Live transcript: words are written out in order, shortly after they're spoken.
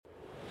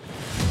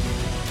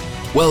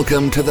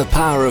Welcome to the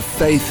Power of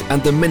Faith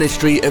and the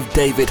ministry of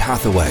David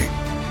Hathaway.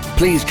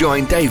 Please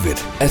join David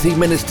as he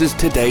ministers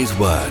today's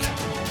word.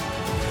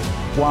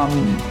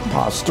 One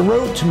pastor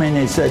wrote to me and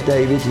he said,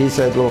 David, he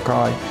said, look,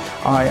 I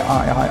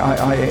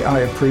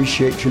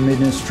appreciate your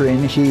ministry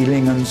and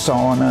healing and so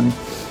on, and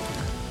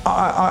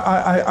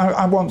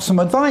I want some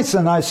advice.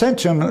 And I said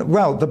to him,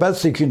 well, the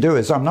best you can do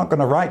is I'm not going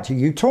to write to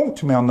you. You talk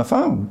to me on the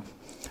phone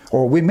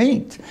or we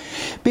meet.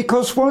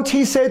 Because what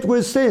he said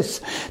was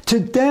this: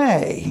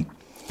 today,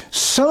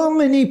 so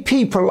many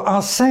people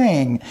are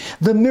saying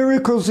the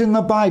miracles in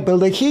the Bible,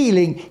 the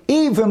healing,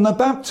 even the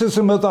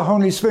baptism of the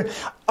Holy Spirit,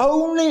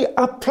 only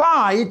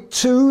applied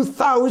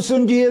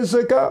 2,000 years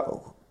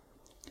ago.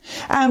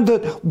 And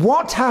that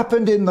what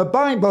happened in the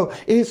Bible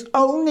is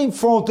only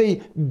for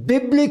the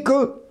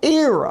biblical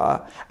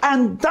era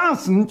and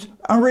doesn't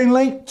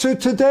relate to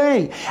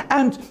today.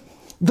 And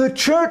the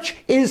church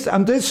is,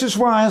 and this is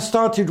why I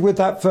started with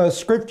that first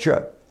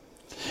scripture,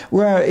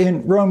 where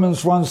in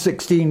Romans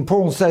 1:16,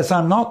 Paul says,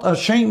 I'm not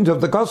ashamed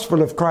of the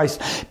gospel of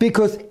Christ,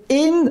 because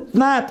in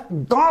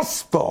that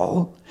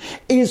gospel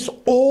is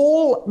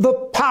all the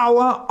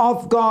power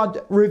of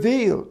God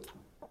revealed.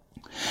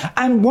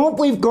 And what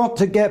we've got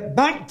to get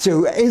back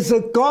to is a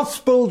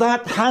gospel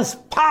that has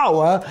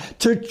power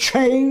to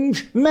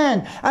change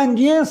men. And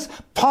yes,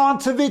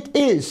 part of it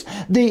is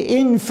the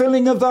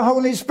infilling of the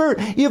Holy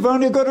Spirit. You've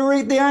only got to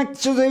read the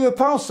Acts of the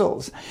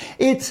Apostles.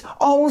 It's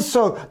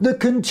also the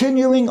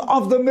continuing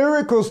of the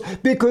miracles,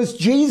 because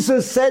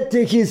Jesus said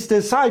to his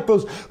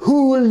disciples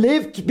who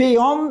lived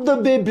beyond the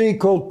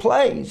biblical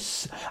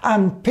place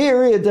and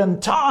period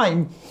and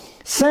time,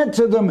 said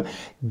to them,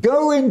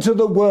 go into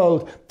the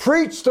world,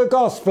 preach the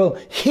gospel,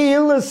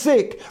 heal the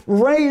sick,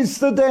 raise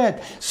the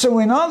dead. So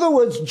in other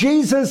words,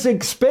 Jesus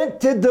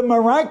expected the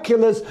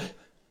miraculous.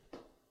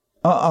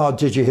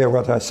 Did you hear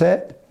what I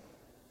said?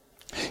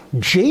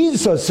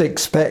 Jesus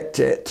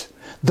expected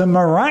the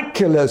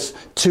miraculous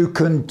to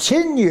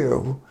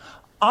continue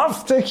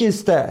after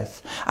his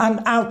death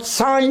and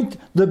outside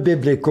the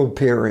biblical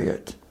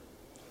period.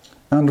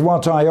 And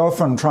what I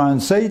often try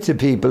and say to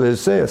people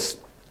is this: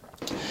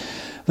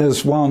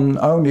 there's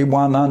only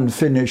one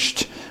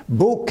unfinished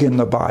book in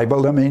the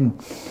Bible. I mean,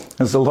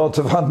 there's a lot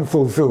of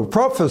unfulfilled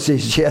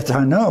prophecies yet,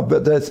 I know,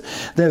 but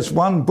there's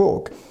one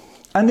book,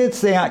 and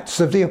it's the Acts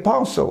of the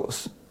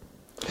Apostles.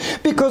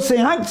 Because the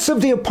Acts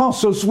of the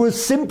Apostles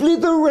was simply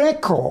the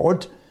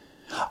record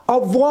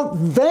of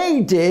what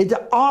they did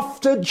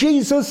after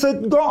Jesus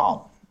had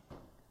gone.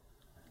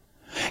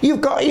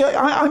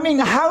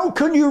 How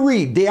can you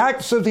read the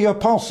Acts of the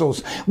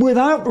Apostles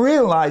without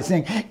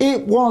realizing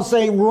it was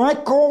a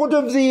record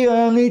of the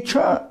early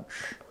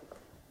church?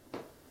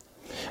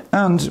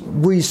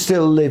 And we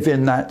still live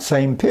in that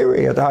same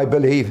period. I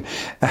believe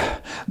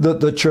that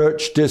the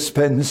church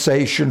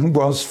dispensation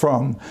was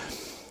from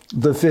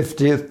the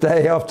 50th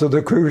day after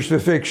the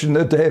crucifixion,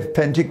 the day of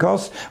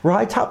Pentecost,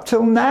 right up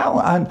till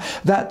now. And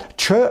that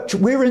church,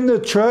 we're in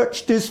the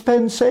church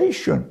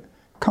dispensation.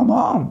 Come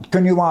on,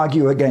 can you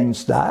argue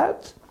against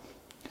that?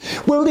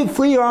 Well, if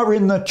we are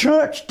in the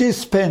church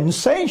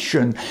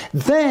dispensation,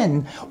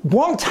 then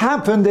what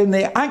happened in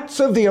the Acts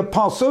of the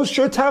Apostles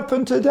should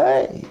happen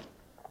today.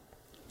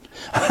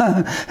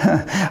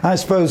 I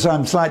suppose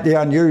I'm slightly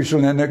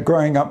unusual in it,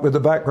 growing up with the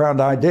background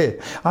I did.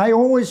 I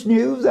always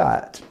knew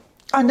that.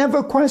 I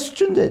never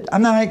questioned it,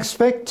 and I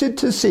expected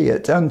to see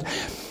it. And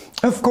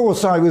of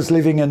course, I was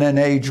living in an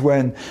age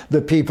when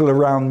the people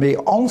around me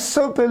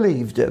also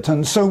believed it,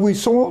 and so we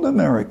saw the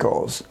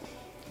miracles.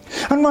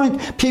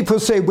 And people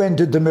say, when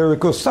did the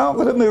miracles start?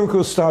 Well, the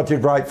miracles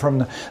started right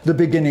from the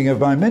beginning of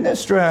my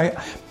ministry. I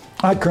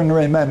can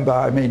remember,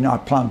 I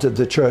planted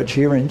the church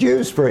here in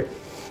Dewsbury,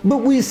 but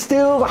we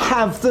still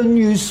have the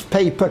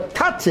newspaper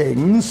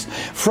cuttings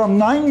from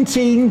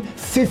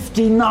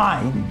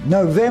 1959,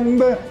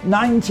 November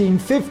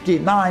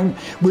 1959,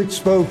 which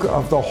spoke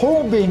of the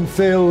hall being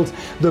filled,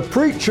 the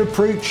preacher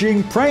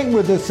preaching, praying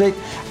with the sick,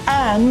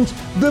 and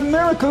the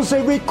miracles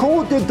they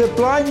recorded. The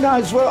blind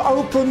eyes were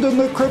opened and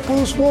the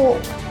cripples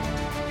walked.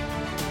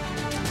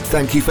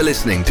 Thank you for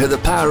listening to The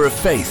Power of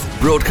Faith,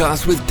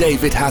 broadcast with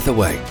David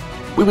Hathaway.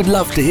 We would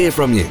love to hear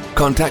from you.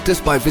 Contact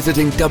us by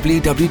visiting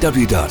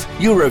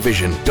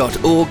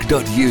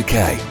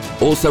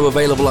www.eurovision.org.uk. Also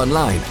available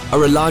online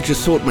are a large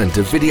assortment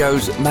of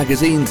videos,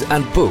 magazines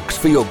and books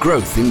for your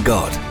growth in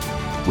God.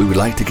 We would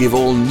like to give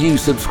all new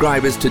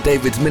subscribers to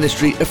David's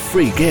ministry a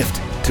free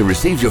gift. To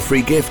receive your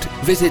free gift,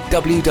 visit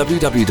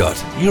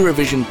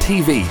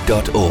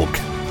www.eurovisiontv.org.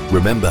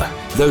 Remember,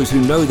 those who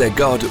know their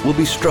God will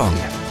be strong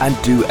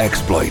and do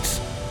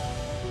exploits.